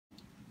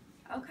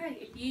Okay,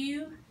 if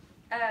you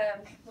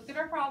look at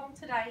our problem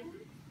today,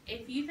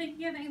 if you think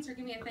you have the answer,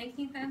 give me a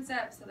thinking thumbs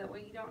up so that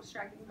way you don't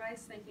distract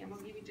anybody's thinking. I'm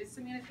going to give you just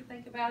a minute to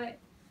think about it.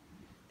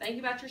 Think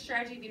about your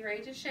strategy. Be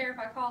ready to share if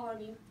I call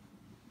on you.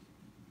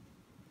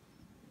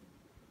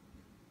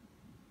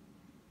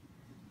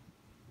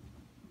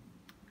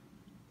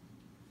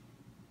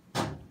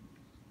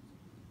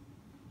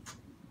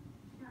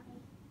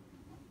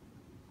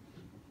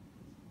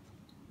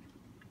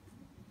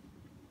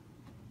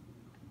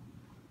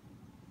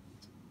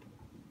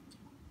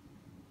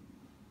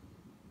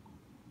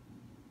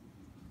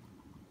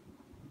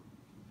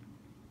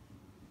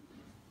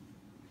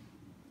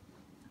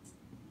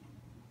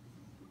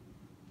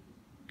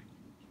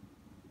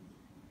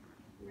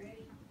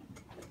 Ready?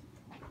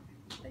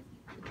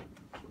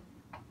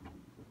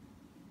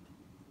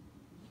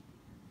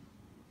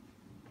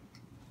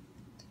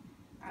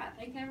 Alright, I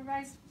think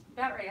everybody's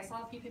about ready. I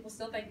saw a few people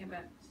still thinking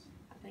about it.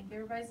 I think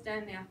everybody's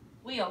done now.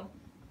 Will,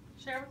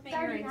 share with me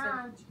your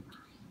answer.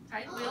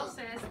 Okay, Will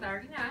says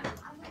 39.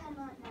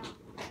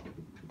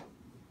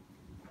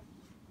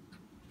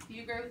 Do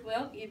you agree with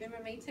Will? Give him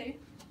and me too.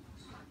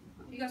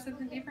 If you got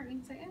something different, you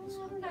can say,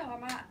 oh, I don't know, I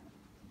might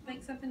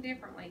think something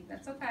differently.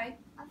 That's okay.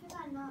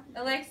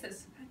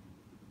 Alexis,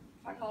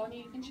 if I call on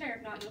you, you can share.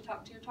 If not, you'll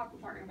talk to your talking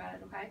partner about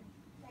it, okay?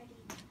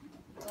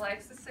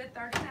 Alexis said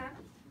 39.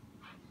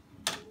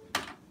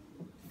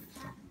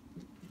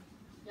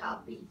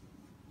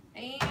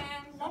 And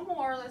one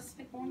more. Let's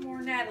pick one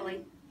more.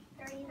 Natalie.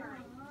 39.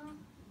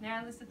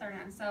 Natalie said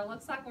 39. So it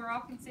looks like we're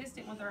all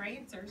consistent with our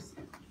answers.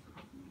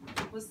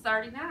 It was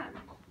 39.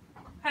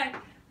 Okay.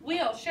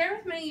 Will, share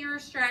with me your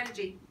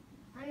strategy.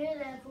 I knew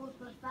that 4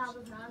 plus 5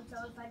 was 9, so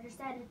if I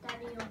just added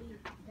 30, it'll be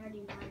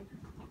 39.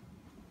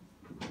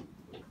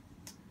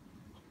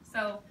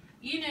 So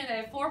you knew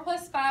that if 4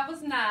 plus 5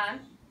 was 9.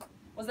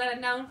 Was that a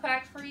known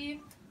fact for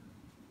you?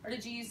 Or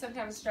did you use some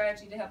kind of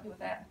strategy to help you with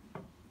that?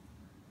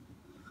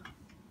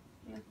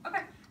 Yeah.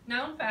 Okay.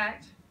 Known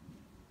fact.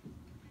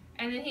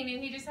 And then he knew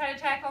he just had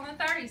to tack on the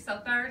 30. So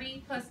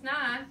 30 plus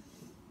 9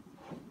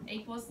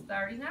 equals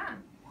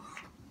 39.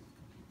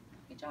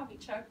 Good job. You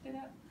choked it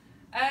up.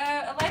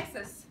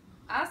 Alexis,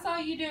 I saw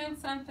you doing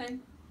something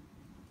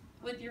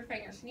with your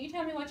fingers. Can you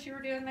tell me what you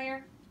were doing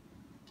there?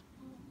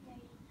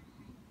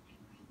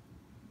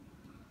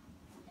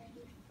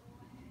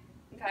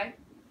 34. Okay.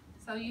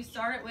 So you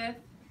started with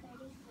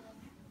 34.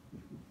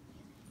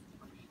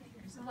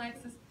 Here's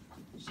Alexis.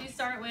 She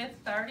started with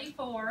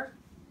 34.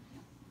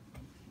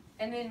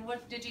 And then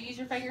what did you use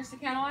your fingers to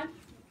count on?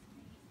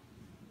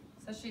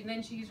 So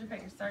then she used her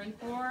fingers.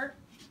 34,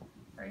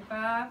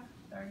 35,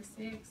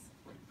 36,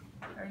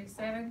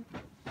 37,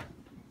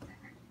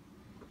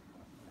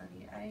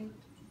 38,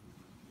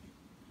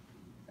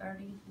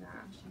 39.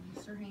 She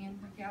used her hand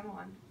to count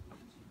on.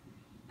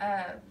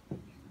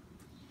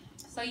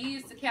 So you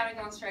used the counting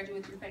on strategy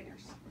with your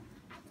fingers.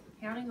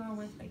 Counting on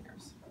with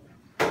fingers.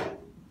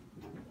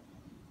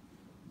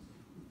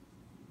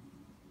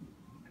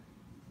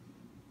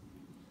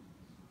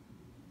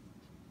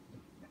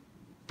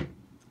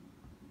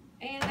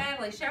 And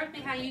Natalie, share with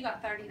me how you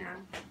got 39.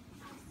 I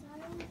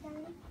started with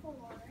 34.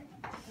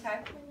 Okay.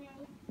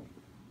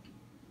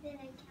 Then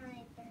I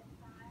counted 35,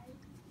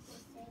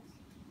 36,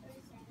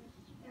 37,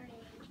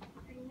 38,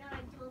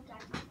 39, till I got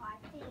to 5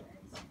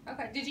 fingers.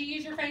 Okay. Did you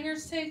use your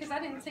fingers too? Because I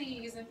didn't see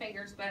you using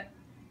fingers, but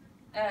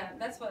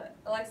that's what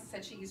Alexa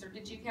said she used. Or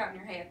did you count in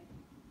your head?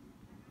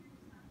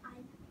 I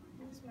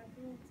used my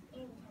fingers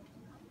and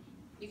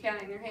counted. You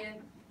count in your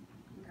head?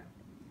 Okay.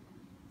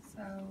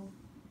 So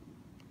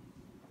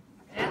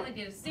Natalie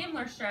did a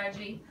similar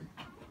strategy,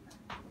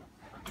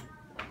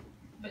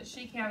 but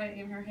she counted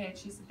in her head.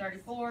 She said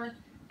 34,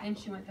 then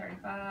she went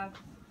 35,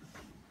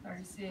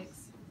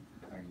 36,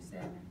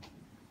 37,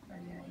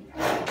 38,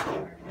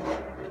 39.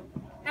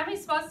 How many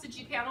spots did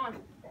you count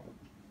on?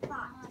 5.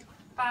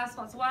 5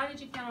 spots. Why did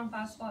you count on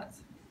 5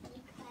 spots? Because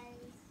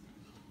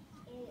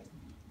it was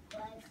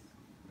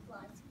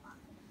plus 5.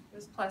 It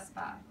was plus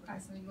 5. Okay,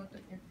 so you looked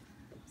up here.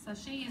 So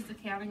she used the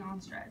counting on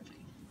strategy.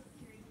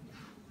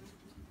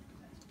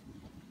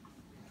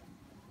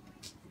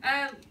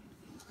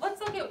 Let's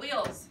look at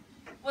Will's.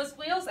 Was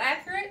Will's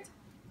accurate?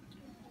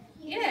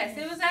 Yes,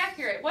 it was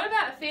accurate. What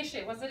about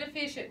efficient? Was it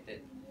efficient?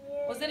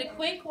 Was it a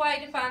quick way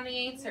to find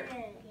the answer?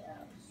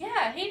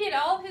 Yeah, he did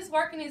all his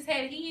work in his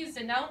head. He used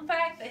a known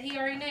fact that he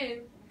already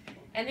knew,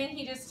 and then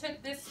he just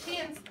took this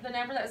tens, the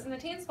number that was in the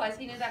tens place,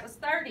 he knew that was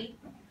 30,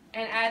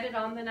 and added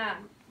on the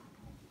 9.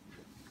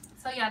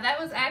 So yeah, that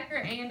was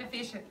accurate and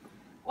efficient.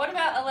 What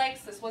about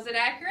Alexis? Was it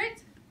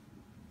accurate?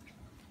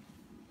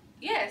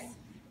 Yes.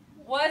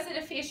 Was it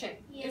efficient?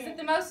 Yes. Is it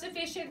the most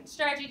efficient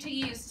strategy to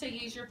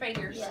use your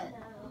fingers? Yes.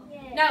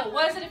 No.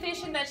 Was it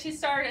efficient that she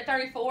started at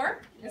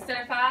 34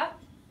 instead of 5?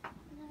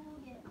 No.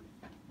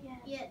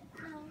 Yes.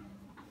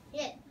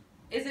 Yes.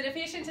 Is it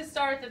efficient to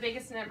start at the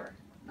biggest number?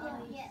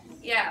 Yes.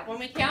 Yeah, when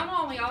we count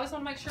on, we always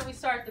want to make sure we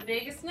start at the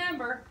biggest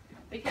number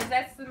because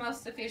that's the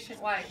most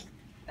efficient way.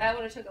 That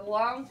would have took a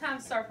long time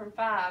to start from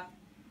 5,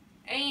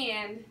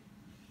 and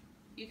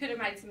you could have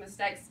made some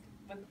mistakes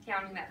with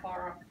counting that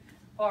far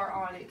bar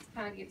on it. It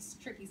kind of gets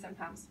tricky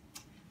sometimes.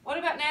 What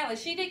about Natalie?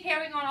 She did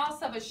counting on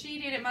also, but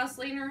she did it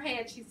mostly in her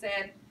head, she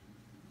said.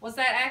 Was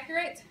that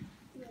accurate?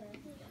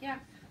 Yeah.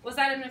 Was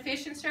that an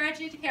efficient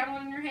strategy to count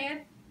on in your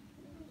head?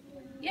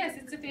 Yes,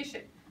 it's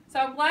efficient. So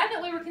I'm glad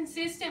that we were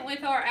consistent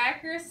with our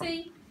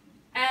accuracy.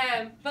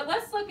 But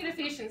let's look at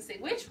efficiency.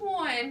 Which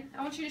one,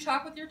 I want you to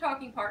talk with your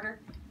talking partner,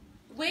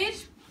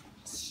 which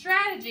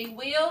strategy,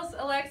 Will's,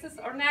 Alexis,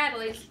 or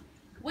Natalie's,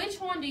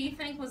 which one do you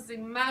think was the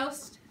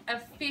most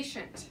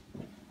efficient?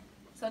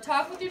 So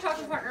talk with your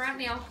talking partner right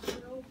now.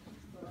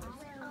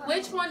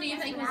 Which one do you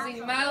think was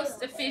the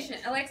most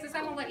efficient? Alexis,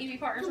 I'm going to let you be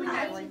partners with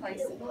Natalie,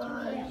 please.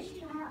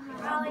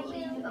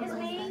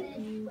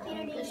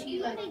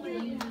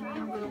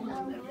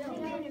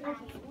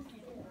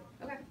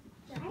 Okay.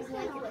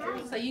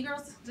 So you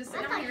girls just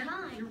sit down here.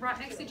 You're right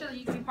next to each other.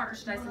 You can be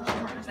partners today since your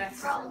partner's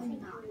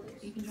asking.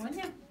 You can join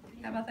them.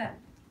 How about that?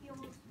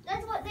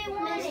 That's what they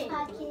wanted.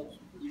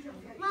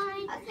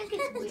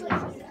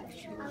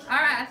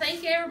 Alright, I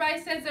think everybody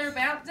says they're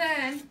about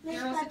done.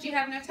 Girls, did you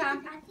have enough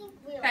time?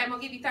 Okay, I'm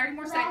going to give you 30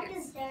 more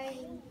seconds.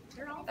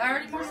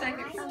 30 more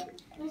seconds.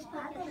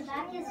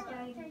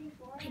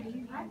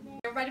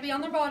 Everybody be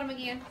on their bottom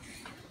again.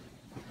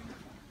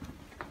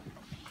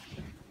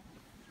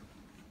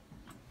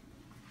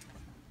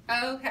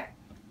 Okay.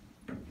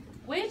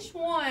 Which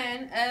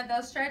one of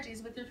those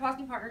strategies with your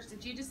talking partners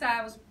did you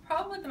decide was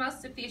probably the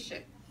most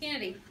efficient?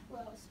 Kennedy.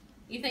 Wills.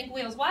 You think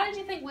Will's. Why did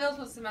you think Will's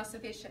was the most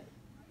efficient?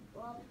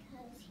 Well,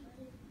 because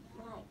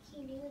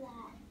he knew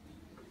that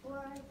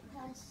 4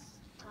 plus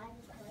 5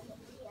 is going to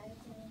be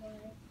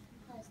everything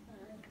plus 5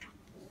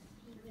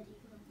 he would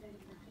equal 39.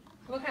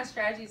 What kind of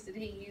strategies did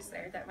he use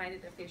there that made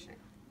it efficient?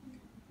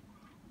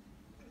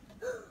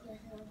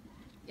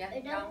 Yeah,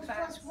 A double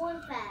plus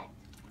 1 fact.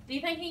 Do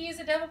you think he used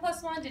a double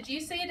plus 1? Did you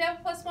see a double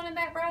plus 1 in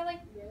that, Bradley?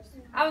 Yes.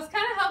 I was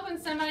kind of hoping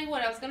somebody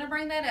would. I was going to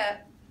bring that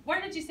up. Where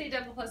did you see a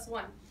double plus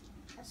 1?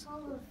 I saw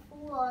the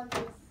 4 on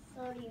the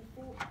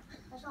 34.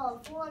 I saw a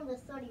 4 on the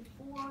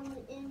 34 on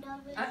the end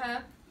of it.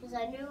 Because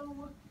I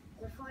knew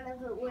the front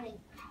of it wouldn't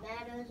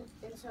matter,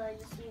 and so I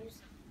just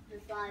used the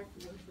 5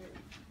 with it.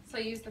 So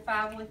you used the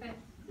 5 with it?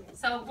 Yes.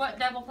 So what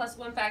double plus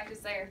 1 fact is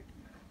there?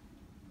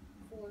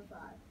 4 and 5.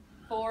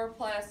 4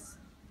 plus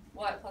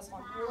what plus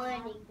 1? 1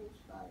 equals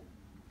 5.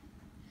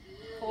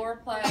 4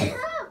 plus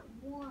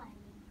 1.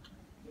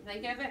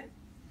 Think of it.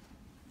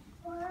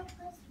 4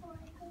 plus 4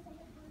 equals 4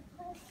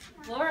 plus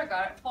 9. Laura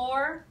got it.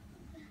 4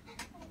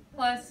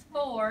 plus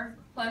 4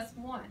 plus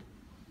 1.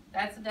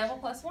 That's a double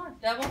plus 1.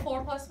 Double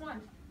 4 plus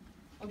 1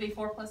 would be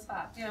 4 plus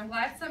 5. Yeah, I'm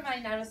glad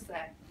somebody noticed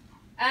that.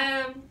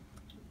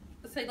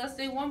 Let's see. Let's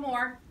do one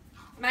more.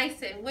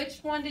 Mason,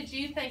 which one did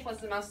you think was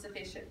the most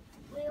efficient?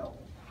 Will.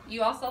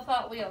 You also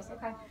thought Will's.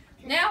 Okay.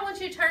 Now I want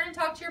you to turn and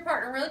talk to your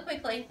partner really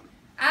quickly.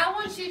 I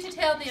want you to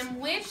tell them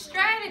which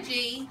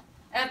strategy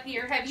up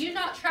here have you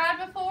not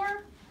tried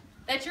before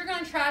that you're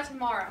going to try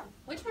tomorrow.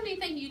 Which one do you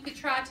think you could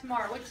try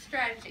tomorrow? Which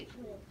strategy?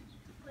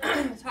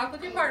 Talk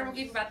with your partner. We'll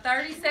give you about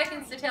 30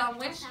 seconds to tell them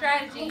which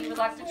strategy you would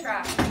like to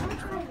try.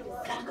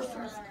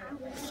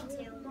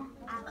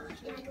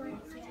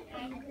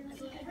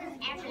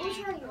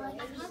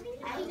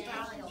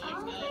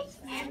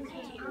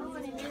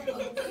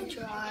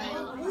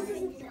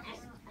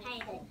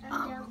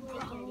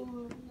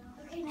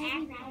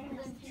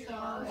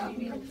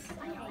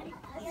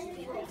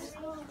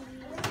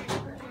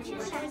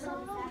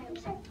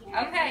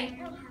 Okay,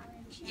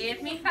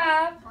 give me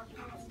 5.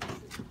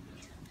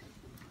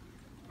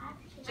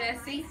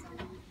 Jesse,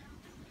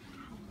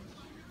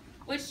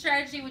 which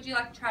strategy would you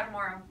like to try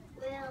tomorrow?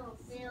 Will.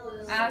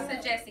 I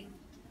said Jesse.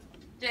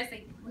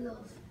 Jesse,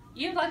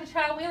 you'd like to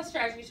try a wheel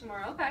strategy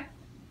tomorrow. Okay.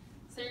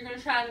 So you're going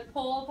to try to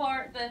pull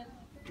apart the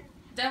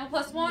double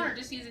plus 1 or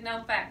just using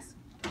known facts?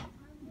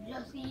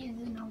 Just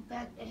using known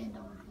facts and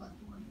double plus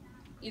 1.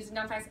 Using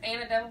known facts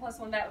and a double plus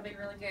 1, that would be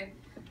really good.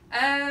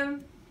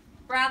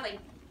 Bradley.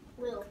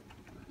 Will.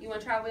 You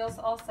want to try wheels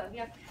also?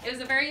 Yeah. It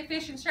was a very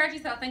efficient strategy,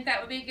 so I think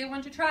that would be a good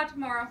one to try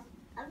tomorrow.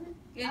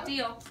 Good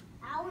deal.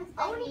 I want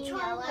to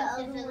try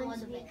the other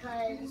ones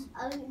because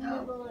I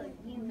remember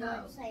you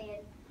were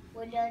saying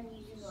we're done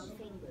using our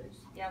fingers.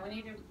 Yeah, we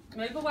need to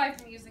move away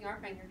from using our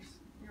fingers.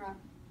 You're right.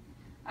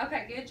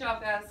 Okay, good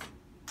job, guys.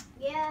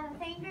 Yeah,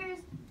 fingers,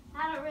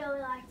 I don't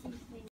really like to